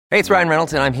Hey, it's Ryan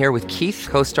Reynolds, and I'm here with Keith,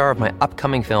 co-star of my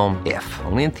upcoming film, If,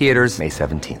 only in theaters May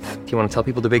 17th. Do you want to tell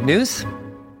people the big news?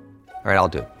 All right, I'll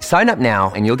do it. Sign up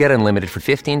now and you'll get unlimited for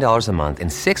 $15 a month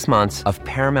and 6 months of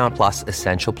Paramount Plus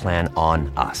Essential Plan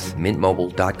on us.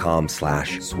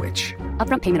 MintMobile.com/switch.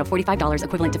 Upfront payment of $45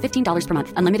 equivalent to $15 per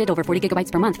month. Unlimited over 40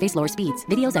 gigabytes per month. Face lower speeds.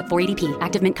 Videos at 480p.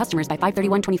 Active Mint customers by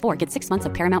 531.24 get 6 months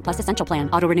of Paramount Plus Essential Plan.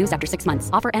 Auto renews after 6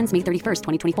 months. Offer ends May 31st,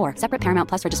 2024. Separate Paramount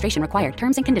Plus registration required.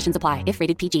 Terms and conditions apply if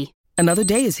rated PG. Another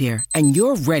day is here, and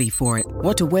you're ready for it.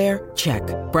 What to wear? Check.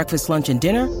 Breakfast, lunch, and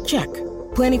dinner? Check.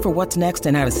 Planning for what's next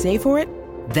and how to save for it?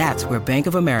 That's where Bank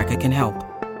of America can help.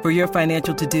 For your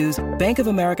financial to-dos, Bank of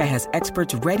America has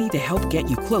experts ready to help get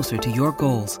you closer to your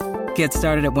goals. Get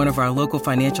started at one of our local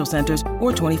financial centers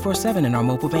or 24/7 in our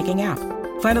mobile banking app.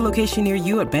 Find a location near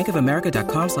you at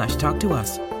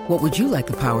bankofamerica.com/talktous. What would you like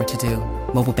the power to do?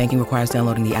 Mobile banking requires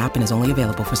downloading the app and is only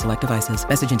available for select devices.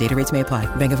 Message and data rates may apply.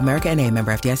 Bank of America N.A.,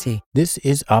 member FDIC. This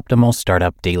is Optimal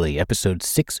Startup Daily, episode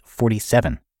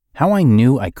 647, How I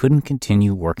Knew I Couldn't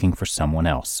Continue Working for Someone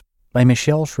Else, by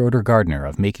Michelle Schroeder-Gardner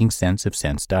of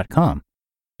MakingSenseOfSense.com.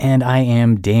 And I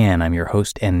am Dan. I'm your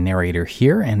host and narrator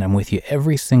here, and I'm with you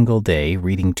every single day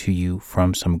reading to you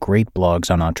from some great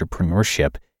blogs on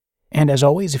entrepreneurship. And as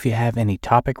always, if you have any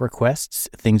topic requests,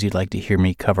 things you'd like to hear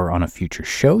me cover on a future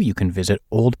show, you can visit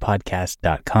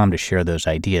oldpodcast.com to share those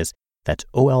ideas. That's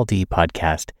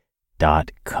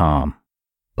oldpodcast.com.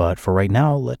 But for right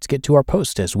now, let's get to our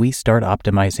post as we start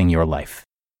optimizing your life.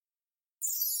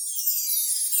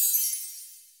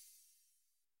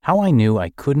 How I Knew I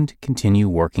Couldn't Continue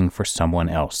Working for Someone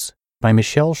Else, by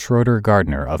Michelle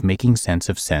Schroeder-Gardner of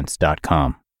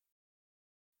MakingSenseOfSense.com.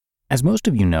 As most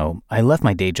of you know, I left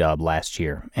my day job last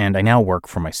year, and I now work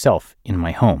for myself in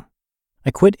my home.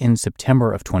 I quit in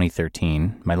September of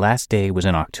 2013, my last day was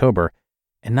in October,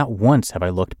 and not once have I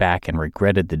looked back and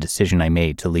regretted the decision I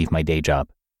made to leave my day job.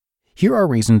 Here are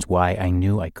reasons why I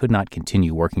knew I could not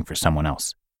continue working for someone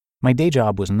else. My day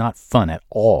job was not fun at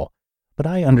all, but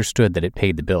I understood that it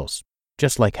paid the bills.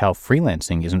 Just like how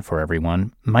freelancing isn't for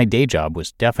everyone, my day job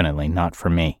was definitely not for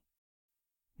me.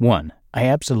 1. I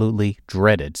absolutely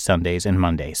dreaded Sundays and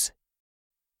Mondays.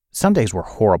 Sundays were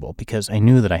horrible because I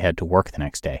knew that I had to work the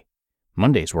next day.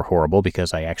 Mondays were horrible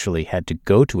because I actually had to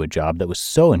go to a job that was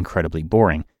so incredibly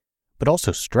boring, but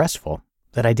also stressful,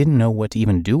 that I didn't know what to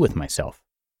even do with myself.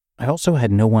 I also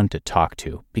had no one to talk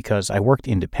to because I worked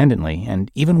independently,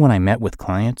 and even when I met with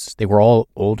clients, they were all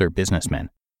older businessmen.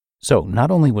 So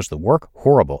not only was the work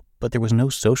horrible, but there was no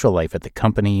social life at the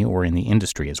company or in the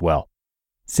industry as well.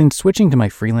 Since switching to my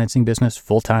freelancing business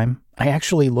full-time, I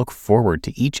actually look forward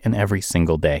to each and every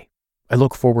single day. I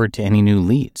look forward to any new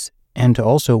leads and to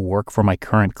also work for my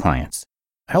current clients.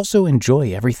 I also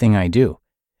enjoy everything I do.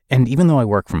 And even though I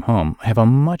work from home, I have a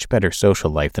much better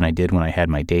social life than I did when I had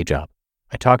my day job.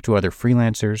 I talk to other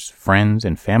freelancers, friends,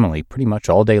 and family pretty much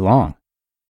all day long.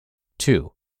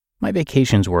 2. My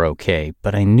vacations were okay,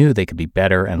 but I knew they could be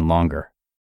better and longer.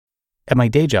 At my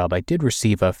day job, I did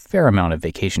receive a fair amount of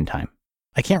vacation time.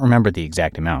 I can't remember the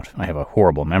exact amount, I have a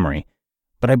horrible memory,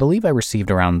 but I believe I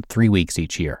received around 3 weeks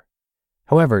each year.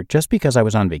 However, just because I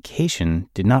was on vacation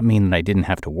did not mean that I didn't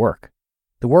have to work.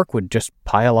 The work would just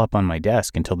pile up on my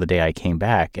desk until the day I came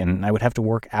back, and I would have to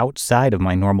work outside of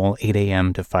my normal 8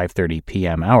 a.m. to 5:30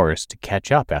 p.m. hours to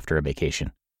catch up after a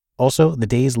vacation. Also, the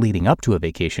days leading up to a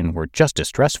vacation were just as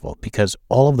stressful because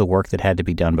all of the work that had to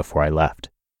be done before I left.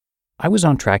 I was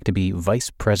on track to be vice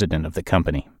president of the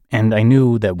company, and I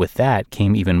knew that with that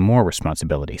came even more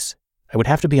responsibilities. I would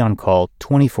have to be on call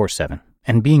 24/7,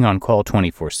 and being on call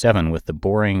 24/7 with the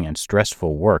boring and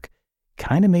stressful work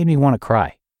kind of made me want to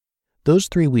cry. Those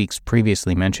 3 weeks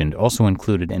previously mentioned also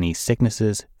included any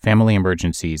sicknesses, family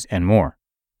emergencies, and more,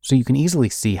 so you can easily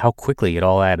see how quickly it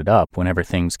all added up whenever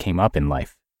things came up in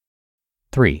life.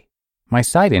 3. My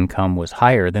side income was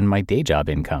higher than my day job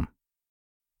income.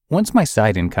 Once my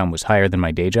side income was higher than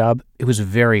my day job, it was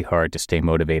very hard to stay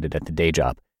motivated at the day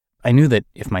job. I knew that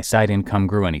if my side income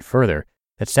grew any further,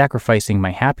 that sacrificing my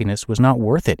happiness was not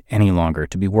worth it any longer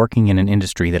to be working in an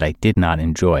industry that I did not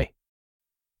enjoy.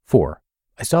 4.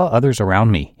 I saw others around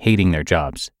me hating their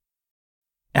jobs.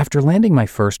 After landing my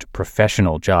first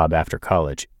professional job after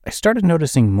college, I started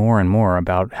noticing more and more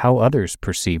about how others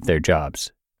perceived their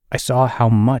jobs. I saw how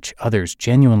much others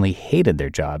genuinely hated their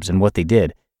jobs and what they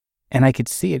did, and I could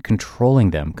see it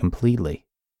controlling them completely.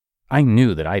 I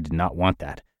knew that I did not want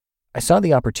that. I saw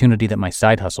the opportunity that my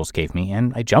side hustles gave me,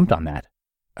 and I jumped on that.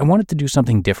 I wanted to do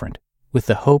something different, with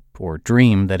the hope or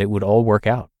dream that it would all work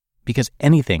out, because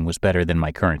anything was better than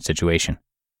my current situation.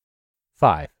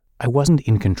 5. I wasn't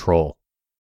in control.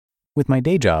 With my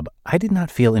day job, I did not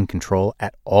feel in control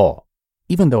at all.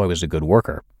 Even though I was a good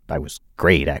worker, I was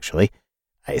great actually,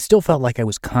 I still felt like I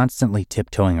was constantly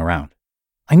tiptoeing around.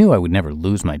 I knew I would never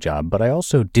lose my job, but I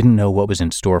also didn't know what was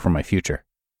in store for my future.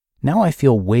 Now I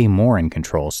feel way more in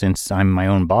control since I'm my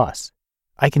own boss.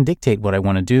 I can dictate what I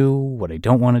want to do, what I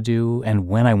don't want to do, and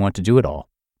when I want to do it all.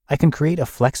 I can create a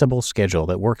flexible schedule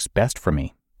that works best for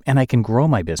me, and I can grow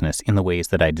my business in the ways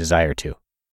that I desire to.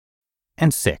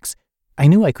 And 6, I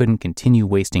knew I couldn't continue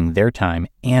wasting their time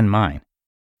and mine.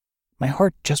 My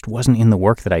heart just wasn't in the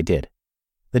work that I did.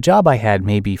 The job I had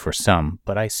may be for some,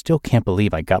 but I still can't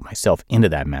believe I got myself into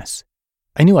that mess.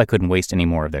 I knew I couldn't waste any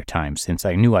more of their time since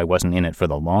I knew I wasn't in it for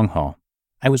the long haul.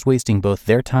 I was wasting both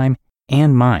their time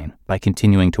and mine by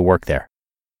continuing to work there.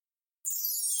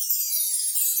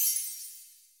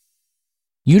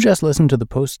 You just listened to the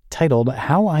post titled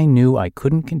How I Knew I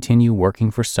Couldn't Continue Working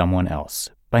for Someone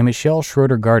Else by Michelle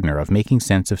Schroeder Gardner of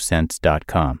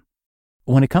MakingSenseOfSense.com.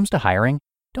 When it comes to hiring,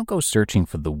 don't go searching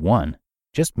for the one.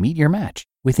 Just meet your match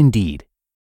with Indeed.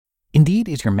 Indeed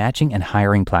is your matching and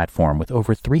hiring platform with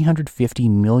over 350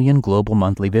 million global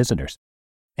monthly visitors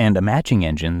and a matching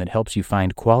engine that helps you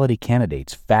find quality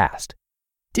candidates fast.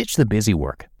 Ditch the busy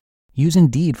work. Use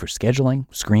Indeed for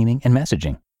scheduling, screening, and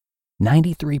messaging.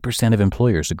 93% of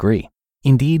employers agree.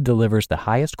 Indeed delivers the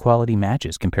highest quality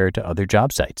matches compared to other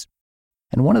job sites.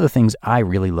 And one of the things I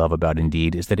really love about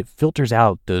Indeed is that it filters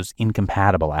out those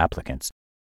incompatible applicants.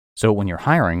 So when you're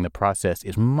hiring, the process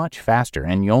is much faster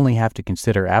and you only have to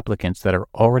consider applicants that are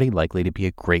already likely to be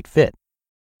a great fit.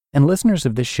 And listeners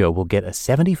of this show will get a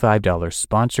 $75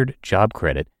 sponsored job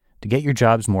credit to get your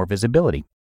jobs more visibility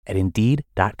at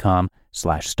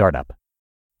Indeed.com/startup.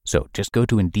 So just go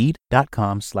to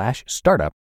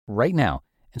Indeed.com/startup right now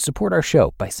and support our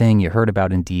show by saying you heard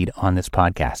about Indeed on this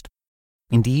podcast.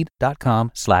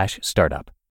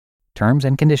 Indeed.com/startup. Terms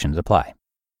and conditions apply.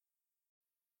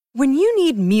 When you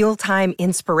need mealtime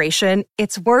inspiration,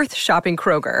 it's worth shopping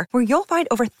Kroger, where you'll find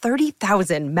over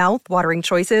 30,000 mouth-watering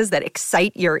choices that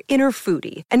excite your inner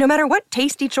foodie. And no matter what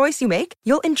tasty choice you make,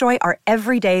 you'll enjoy our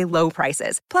everyday low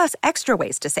prices, plus extra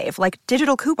ways to save, like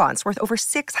digital coupons worth over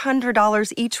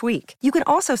 $600 each week. You can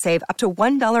also save up to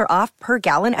 $1 off per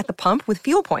gallon at the pump with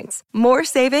fuel points. More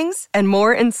savings and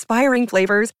more inspiring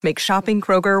flavors make shopping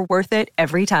Kroger worth it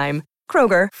every time.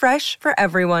 Kroger, fresh for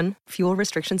everyone. Fuel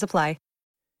restrictions apply.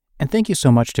 And thank you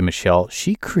so much to Michelle.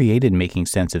 She created Making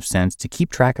Sense of Sense to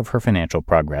keep track of her financial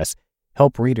progress,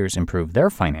 help readers improve their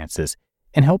finances,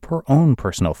 and help her own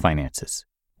personal finances.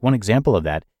 One example of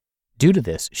that, due to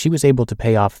this, she was able to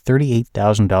pay off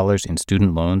 $38,000 in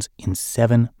student loans in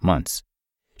 7 months.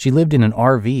 She lived in an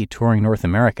RV touring North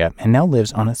America and now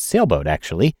lives on a sailboat,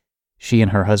 actually. She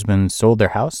and her husband sold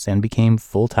their house and became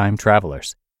full-time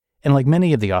travelers. And like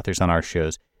many of the authors on our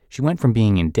shows, she went from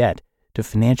being in debt to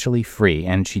financially free,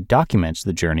 and she documents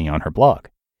the journey on her blog.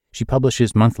 She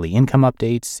publishes monthly income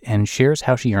updates and shares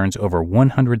how she earns over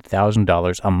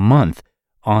 $100,000 a month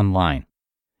online.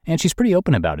 And she's pretty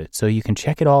open about it, so you can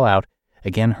check it all out.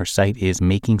 Again, her site is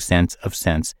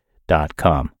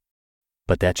MakingSenseOfSense.com.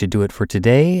 But that should do it for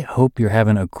today. Hope you're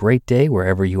having a great day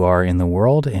wherever you are in the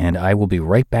world, and I will be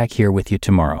right back here with you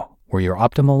tomorrow, where your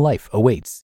optimal life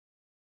awaits.